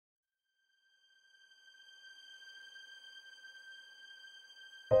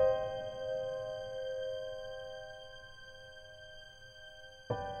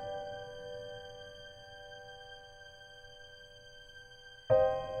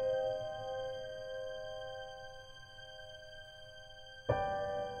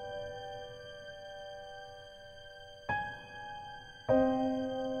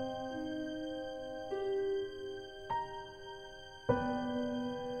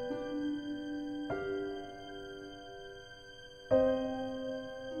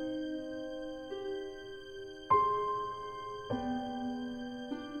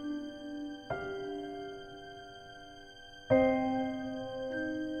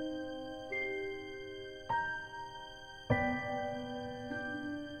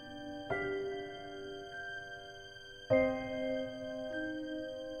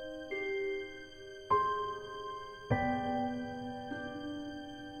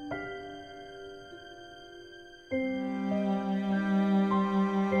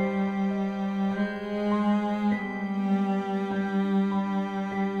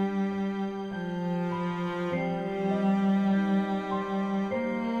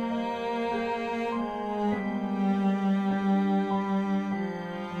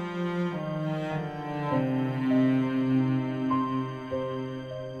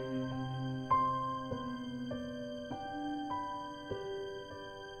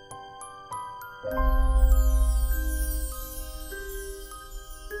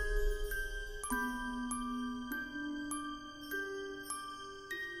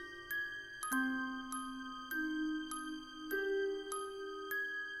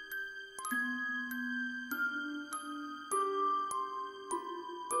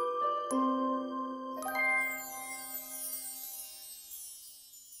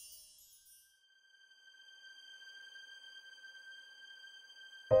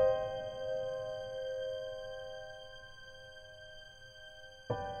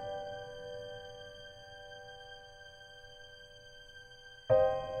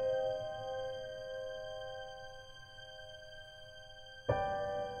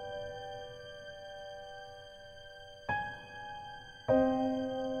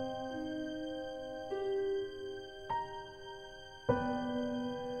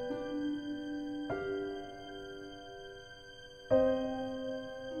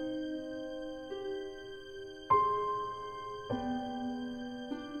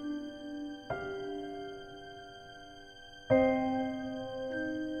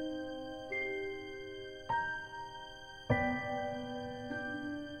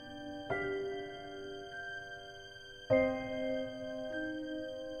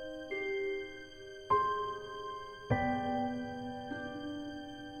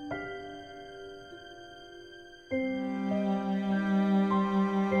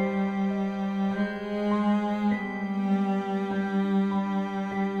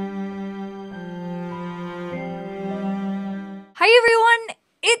Hi everyone,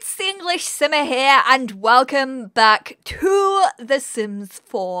 it's EnglishSimmer here and welcome back to The Sims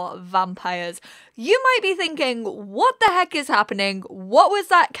 4 Vampires. You might be thinking, what the heck is happening? What was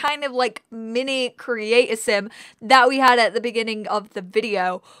that kind of like mini creator sim that we had at the beginning of the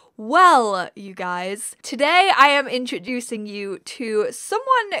video? Well, you guys, today I am introducing you to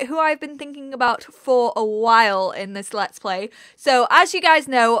someone who I've been thinking about for a while in this Let's Play. So, as you guys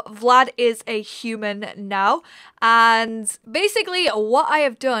know, Vlad is a human now, and basically what I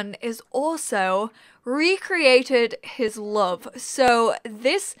have done is also recreated his love. So,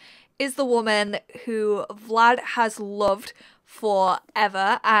 this is the woman who Vlad has loved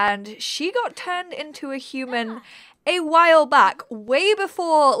forever, and she got turned into a human a while back, way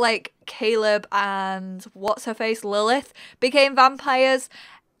before like Caleb and what's-her-face Lilith became vampires,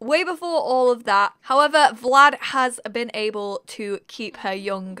 way before all of that. However, Vlad has been able to keep her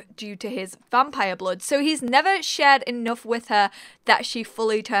young due to his vampire blood, so he's never shared enough with her that she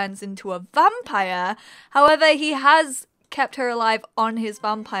fully turns into a vampire. However, he has kept her alive on his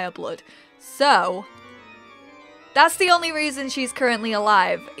vampire blood, so that's the only reason she's currently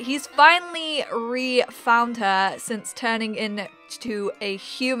alive. He's finally re-found her since turning into a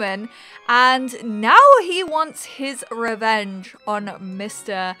human, and now he wants his revenge on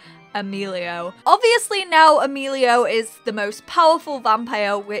Mr. Emilio. Obviously now Emilio is the most powerful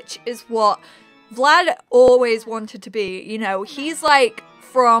vampire, which is what Vlad always wanted to be. You know, he's like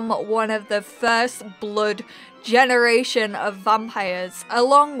from one of the first blood generation of vampires,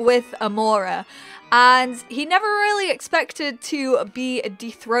 along with Amora. And he never really expected to be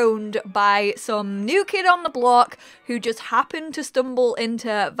dethroned by some new kid on the block who just happened to stumble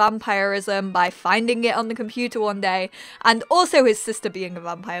into vampirism by finding it on the computer one day, and also his sister being a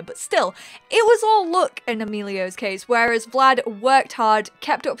vampire. But still, it was all luck in Emilio's case, whereas Vlad worked hard,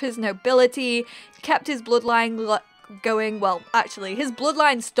 kept up his nobility, kept his bloodline going. Well, actually, his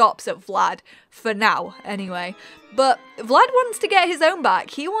bloodline stops at Vlad, for now, anyway. But Vlad wants to get his own back.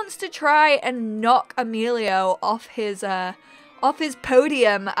 He wants to try and knock Emilio off his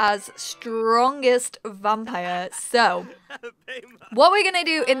podium as strongest vampire. So, what we're gonna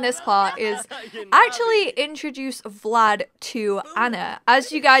do in this part is actually introduce Vlad to Anna.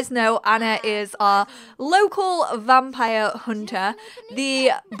 As you guys know, Anna is our local vampire hunter,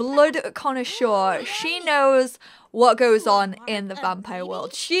 the blood connoisseur. She knows what goes on in the vampire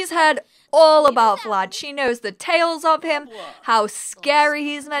world. She's heard all about Vlad. She knows the tales of him, how scary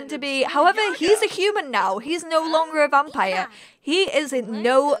he's meant to be. However, he's a human now. He's no longer a vampire. He is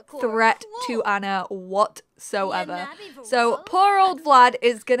no threat to Anna whatsoever. So poor old Vlad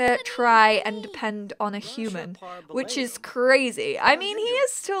is gonna try and depend on a human, which is crazy. I mean, he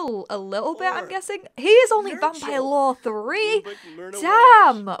is still a little bit, I'm guessing. He is only Vampire Law 3.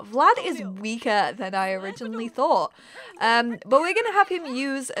 Damn, Vlad is weaker than I originally thought. But we're gonna have him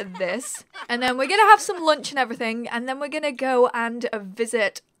use this, and then we're gonna have some lunch and everything, and then we're gonna go and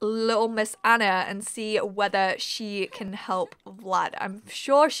visit little Miss Anna and see whether she can help Vlad. I'm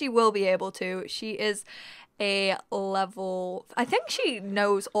sure she will be able to. She is a level... I think she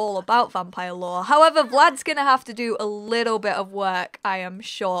knows all about vampire lore. However, Vlad's gonna have to do a little bit of work, I am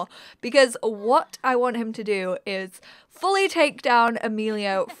sure. Because what I want him to do is fully take down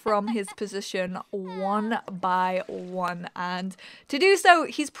Emilio from his position one by one. And to do so,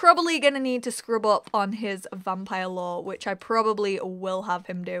 he's probably gonna need to scrub up on his vampire lore, which I probably will have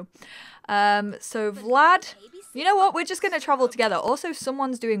him do. So Vlad... You know what? We're just going to travel together. Also,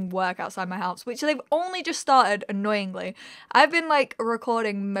 someone's doing work outside my house, which they've only just started, annoyingly. I've been, like,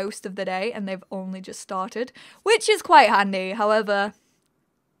 recording most of the day, and they've only just started, which is quite handy. However,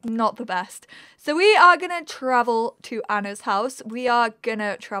 not the best. So we are going to travel to Anna's house. We are going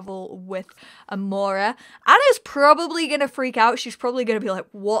to travel with Amora. Anna's probably going to freak out. She's probably going to be like,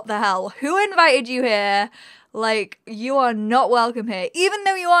 what the hell? Who invited you here? Like, you are not welcome here. Even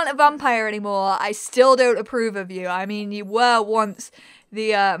though you aren't a vampire anymore, I still don't approve of you. I mean, you were once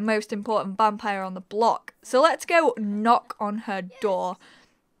the most important vampire on the block. So let's go knock on her door.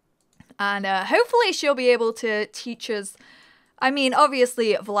 And hopefully she'll be able to teach us... I mean,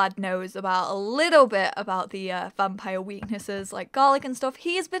 obviously, Vlad knows about a little bit about the vampire weaknesses, like garlic and stuff.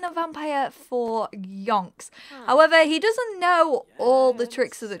 He's been a vampire for yonks. However, he doesn't know all the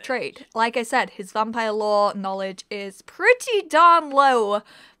tricks of the trade. Like I said, his vampire lore knowledge is pretty darn low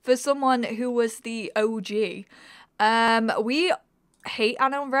for someone who was the OG. We hate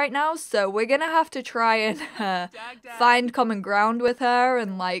Anna right now, so we're gonna have to try and find common ground with her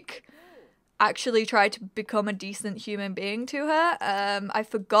and, like... actually try to become a decent human being to her. I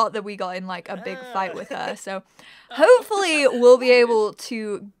forgot that we got in like a big fight with her, so hopefully we'll be able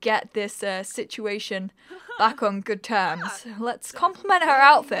to get this situation back on good terms. Let's compliment her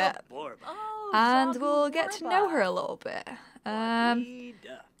outfit and we'll get to know her a little bit. Are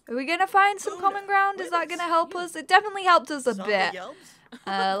we gonna find some common ground? Is that gonna help us? It definitely helped us a bit.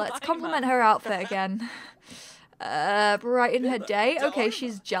 Let's compliment her outfit again. Brighten her day. Okay,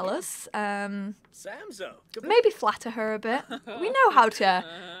 she's jealous. Maybe flatter her a bit. We know how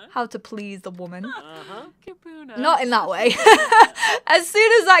to please the woman. Not in that way. As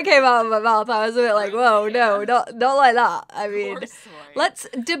soon as that came out of my mouth, I was a bit like, whoa, no, not like that. I mean, let's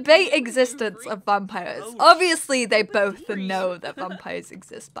debate existence of vampires. Obviously, they both know that vampires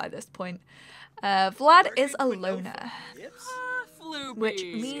exist by this point. Vlad is a loner. Which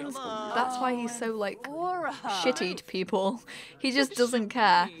means that's why he's so, like, shitty to people. He just doesn't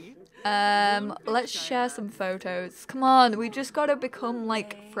care. Let's share some photos. Come on, we just gotta become,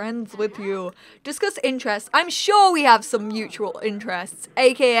 like, friends with you. Discuss interests. I'm sure we have some mutual interests,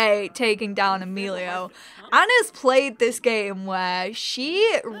 aka taking down Emilio. Anna's played this game where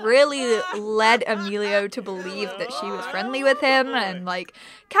she really led Emilio to believe that she was friendly with him and, like,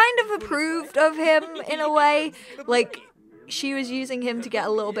 kind of approved of him in a way. Like, she was using him to get a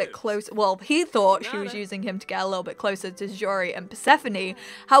little bit closer. Well, he thought she was using him to get a little bit closer to Jory and Persephone.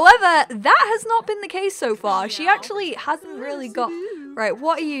 However, that has not been the case so far. She actually hasn't really got... Right,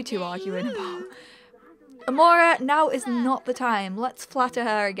 what are you two arguing about? Amora, now is not the time. Let's flatter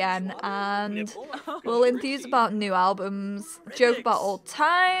her again, and we'll enthuse about new albums, joke about old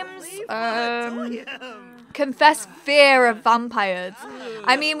times, confess fear of vampires.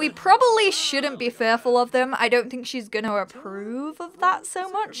 I mean, we probably shouldn't be fearful of them. I don't think she's gonna approve of that so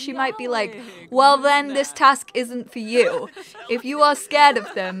much. She might be like, well then, this task isn't for you. If you are scared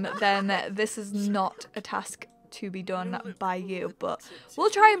of them, then this is not a task to be done by you, but we'll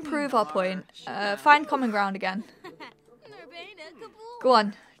try and prove our point. Find common ground again. Go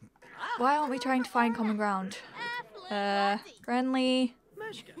on. Why aren't we trying to find common ground? Friendly.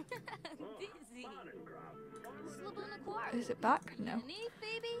 Is it back? No.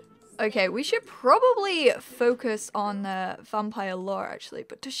 Okay, we should probably focus on vampire lore, actually,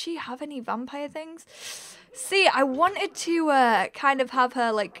 but does she have any vampire things? See, I wanted to kind of have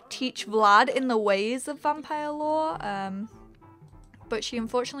her, like, teach Vlad in the ways of vampire lore, but she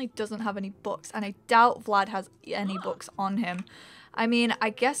unfortunately doesn't have any books, and I doubt Vlad has any books on him. I mean,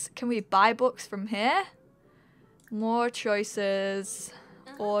 I guess, can we buy books from here? More choices,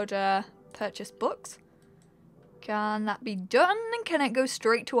 order, purchase books. Can that be done? Can it go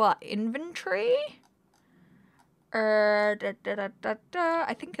straight to our inventory? I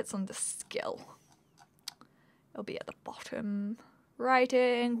think it's under skill. It'll be at the bottom.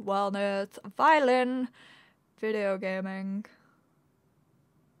 Writing, wellness, violin, video gaming.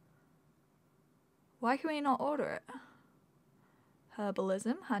 Why can we not order it?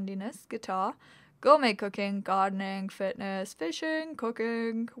 Herbalism, handiness, guitar, gourmet cooking, gardening, fitness, fishing,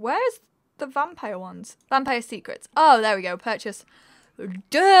 cooking. Where's the vampire ones? Vampire secrets. Oh, there we go. Purchase.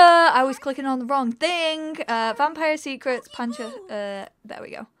 Duh! I was clicking on the wrong thing. Vampire secrets, puncher. There we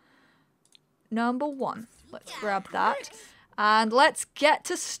go. Number 1. Let's grab that. And let's get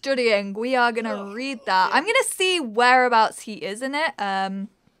to studying. We are going to read that. I'm going to see whereabouts he is in it. And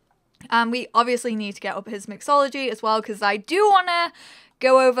we obviously need to get up his mixology as well, because I do want to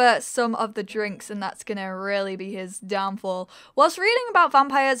go over some of the drinks, and that's going to really be his downfall. Whilst reading about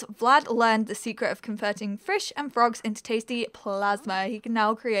vampires, Vlad learned the secret of converting fish and frogs into tasty plasma. He can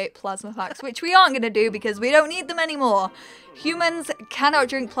now create plasma packs, which we aren't going to do because we don't need them anymore. Humans cannot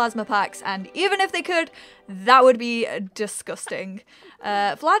drink plasma packs, and even if they could, that would be disgusting.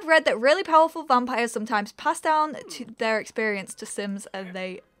 Vlad read that really powerful vampires sometimes pass down to their experience to Sims as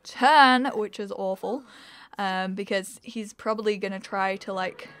they turn, which is awful. Because he's probably gonna try to,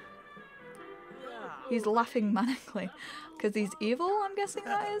 like, he's laughing manically because he's evil, I'm guessing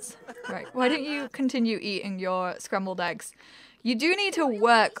that is. Right, why don't you continue eating your scrambled eggs? You do need to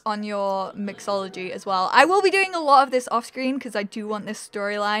work on your mixology as well. I will be doing a lot of this off screen because I do want this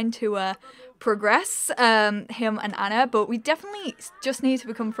storyline to progress, him and Anna, but we definitely just need to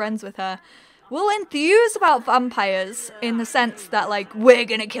become friends with her. We'll enthuse about vampires in the sense that, like, we're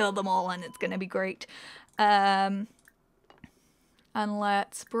gonna kill them all and it's gonna be great. And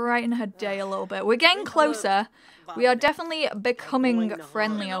let's brighten her day a little bit. We're getting closer. We are definitely becoming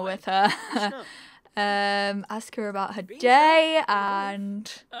friendlier with her. Ask her about her day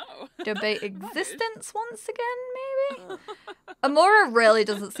and debate existence once again, maybe? Amora really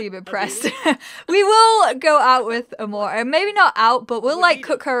doesn't seem impressed. We will go out with Amora. Maybe not out, but we'll, like,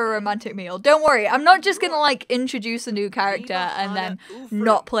 cook her a romantic meal. Don't worry, I'm not just gonna, like, introduce a new character and then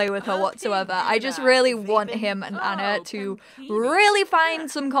not play with her whatsoever. I just really want him and Anna to really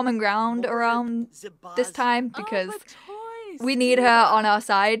find some common ground around this time, because we need her on our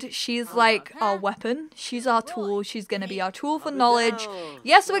side. She's like our weapon. She's our tool. She's going to be our tool for knowledge.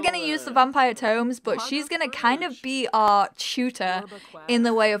 Yes, we're going to use the vampire tomes, but she's going to kind of be our tutor in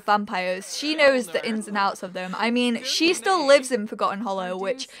the way of vampires. She knows the ins and outs of them. I mean, she still lives in Forgotten Hollow,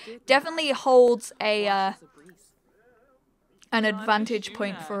 which definitely holds an advantage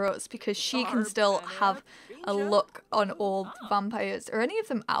point for us, because she can still have a look on all vampires. Are any of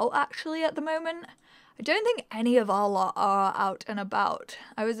them out actually at the moment? I don't think any of our lot are out and about.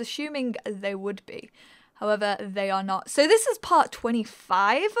 I was assuming they would be. However, they are not. So this is part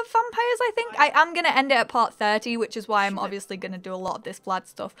 25 of vampires, I think. I am going to end it at part 30, which is why I'm obviously going to do a lot of this Vlad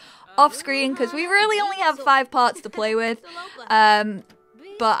stuff off screen, because we really only have 5 parts to play with. But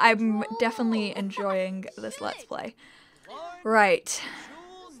I'm definitely enjoying this Let's Play. Right.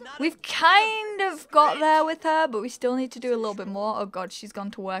 We've kind of got there with her, but we still need to do a little bit more. Oh god, she's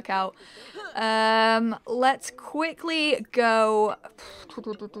gone to work out. Let's quickly go.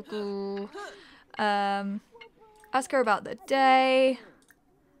 Ask her about the day.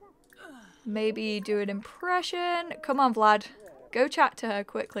 Maybe do an impression. Come on, Vlad. Go chat to her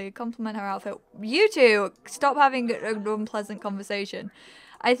quickly. Compliment her outfit. You two, stop having an unpleasant conversation.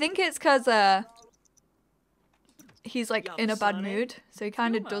 I think it's because, he's, like, in a bad mood, so he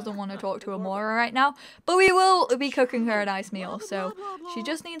kind of doesn't want to talk to Amora right now. But we will be cooking her a nice meal, so she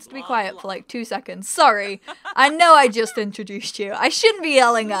just needs to be quiet for, like, 2 seconds. Sorry, I know I just introduced you. I shouldn't be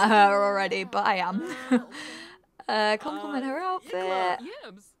yelling at her already, but I am. Compliment her outfit.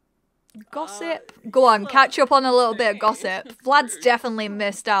 Gossip. Go on, catch up on a little bit of gossip. Vlad's definitely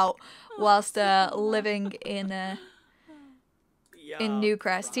missed out whilst living in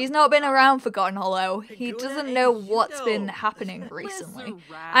Newcrest. He's not been around Forgotten Hollow. He doesn't know what's been happening recently.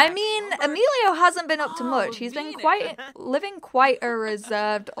 I mean, Emilio hasn't been up to much. He's been living quite a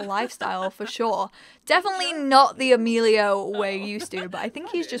reserved lifestyle for sure. Definitely not the Emilio we're used to, but I think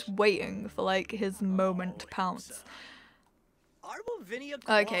he's just waiting for, like, his moment to pounce.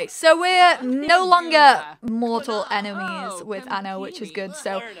 Okay, so we're no longer mortal enemies with Anna, which is good.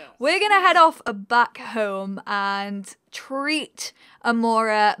 So we're gonna head off back home and treat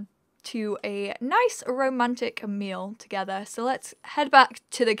Amora to a nice romantic meal together. So let's head back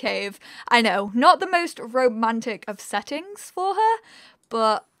to the cave. I know, not the most romantic of settings for her,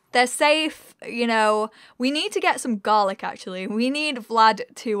 but they're safe, you know. We need to get some garlic, actually. We need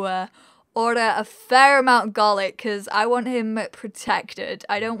Vlad to order a fair amount of garlic, because I want him protected.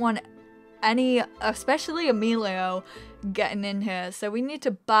 I don't want any, especially Emilio, getting in here. So we need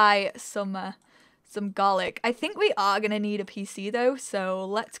to buy some garlic. I think we are going to need a PC though, so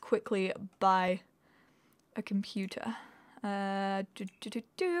let's quickly buy a computer. Let's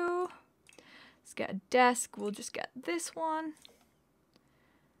get a desk. We'll just get this one.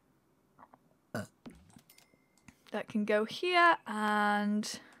 That can go here,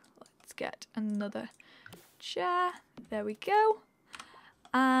 and let's get another chair. There we go.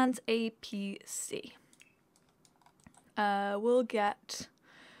 And a PC. We'll get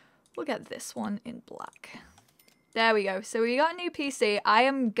We'll get this one in black. There we go. So we got a new PC. I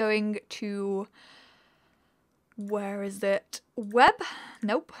am going to... Where is it? Web?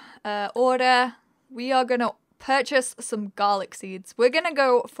 Nope. Order. We are going to purchase some garlic seeds. We're going to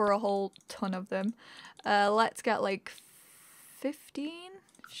go for a whole ton of them. Let's get like 15?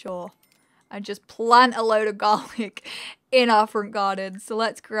 Sure. And just plant a load of garlic in our front garden. So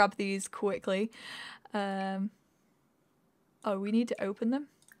let's grab these quickly. Oh, we need to open them?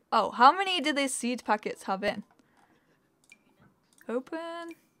 Oh, how many do these seed packets have in?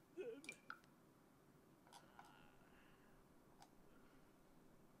 Open.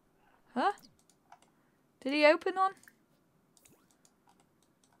 Huh? Did he open one?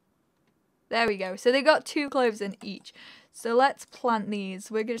 There we go. So they got 2 cloves in each. So let's plant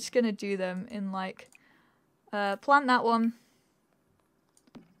these. We're just going to do them in like... plant that one.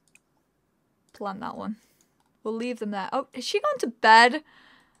 Plant that one. We'll leave them there. Oh, has she gone to bed?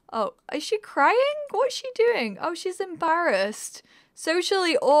 Oh, is she crying? What's she doing? Oh, she's embarrassed.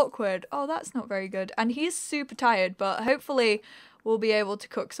 Socially awkward. Oh, that's not very good. And he's super tired, but hopefully we'll be able to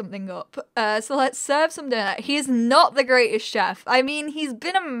cook something up. So let's serve some dinner. He's not the greatest chef. I mean, he's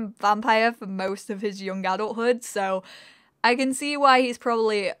been a vampire for most of his young adulthood, so I can see why he's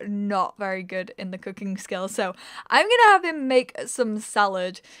probably not very good in the cooking skills. So I'm gonna have him make some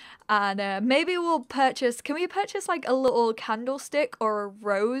salad. And maybe we'll purchase... Can we purchase like a little candlestick or a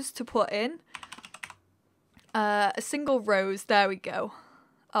rose to put in? A single rose. There we go.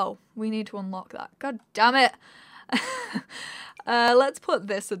 Oh, we need to unlock that. God damn it. Let's put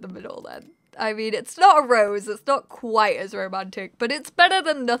this in the middle then. I mean, it's not a rose. It's not quite as romantic, but it's better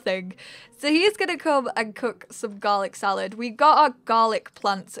than nothing. So he's going to come and cook some garlic salad. We've got our garlic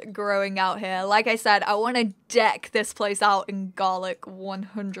plants growing out here. Like I said, I want to deck this place out in garlic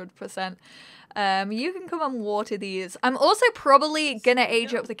 100%. You can come and water these. I'm also probably gonna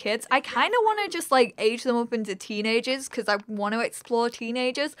age up the kids. I kind of want to just like age them up into teenagers because I want to explore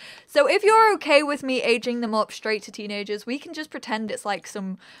teenagers. So if you're okay with me aging them up straight to teenagers, we can just pretend it's like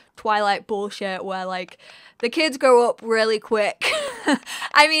some Twilight bullshit where like the kids grow up really quick.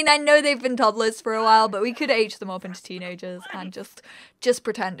 I mean, I know they've been toddlers for a while, but we could age them up into teenagers and just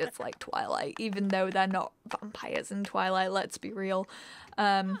pretend it's like Twilight, even though they're not vampires in Twilight, let's be real.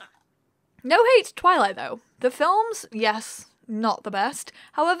 No hate to Twilight, though. The films, yes, not the best.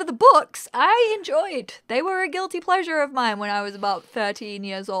 However, the books, I enjoyed. They were a guilty pleasure of mine when I was about 13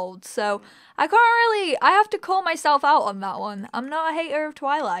 years old, so I have to call myself out on that one. I'm not a hater of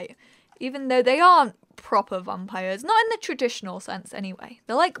Twilight, even though they aren't proper vampires. Not in the traditional sense, anyway.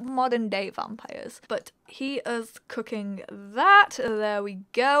 They're like modern-day vampires. But he is cooking that. There we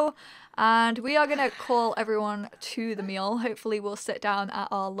go. And we are going to call everyone to the meal. Hopefully we'll sit down at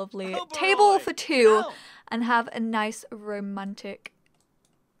our lovely table for 2 and have a nice romantic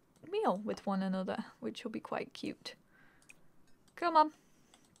meal with one another, which will be quite cute. Come on.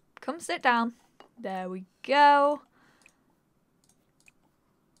 Come sit down. There we go.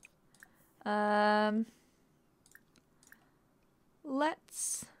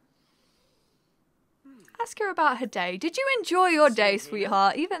 Let's ask her about her day. Did you enjoy your day,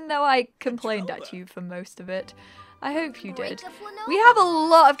 sweetheart? Even though I complained at you for most of it. I hope you did. We have a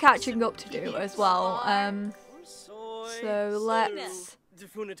lot of catching up to do as well. So let's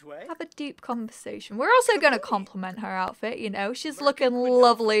have a deep conversation. We're also going to compliment her outfit, you know. She's looking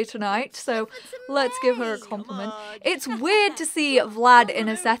lovely tonight, so let's give her a compliment. It's weird to see Vlad in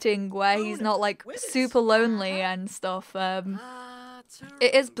a setting where he's not, like, super lonely and stuff.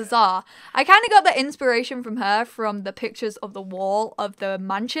 It is bizarre. I kind of got the inspiration from her from the pictures of the wall of the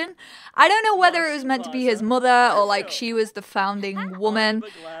mansion. I don't know whether it was meant to be his mother or like she was the founding woman.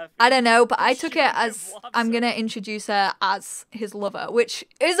 I don't know, but I took it as I'm gonna introduce her as his lover, which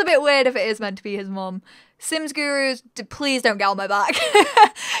is a bit weird if it is meant to be his mum. Sims gurus, please don't get on my back.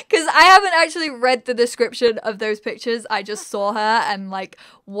 Because I haven't actually read the description of those pictures. I just saw her and like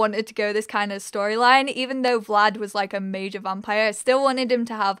wanted to go this kind of storyline. Even though Vlad was like a major vampire, I still wanted him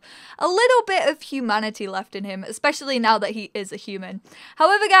to have a little bit of humanity left in him, especially now that he is a human.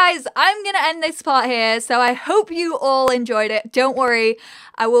 However, guys, I'm going to end this part here. So I hope you all enjoyed it. Don't worry,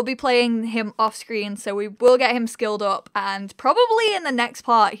 I will be playing him off screen. So we will get him skilled up. And probably in the next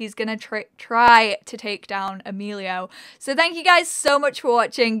part, he's going to try to take down Emilio. So thank you guys so much for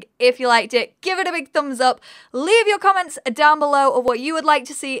watching. If you liked it, give it a big thumbs up. Leave your comments down below of what you would like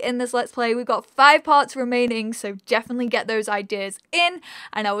to see in this Let's Play. We've got 5 parts remaining, so definitely get those ideas in,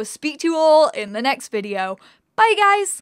 and I will speak to you all in the next video. Bye, guys!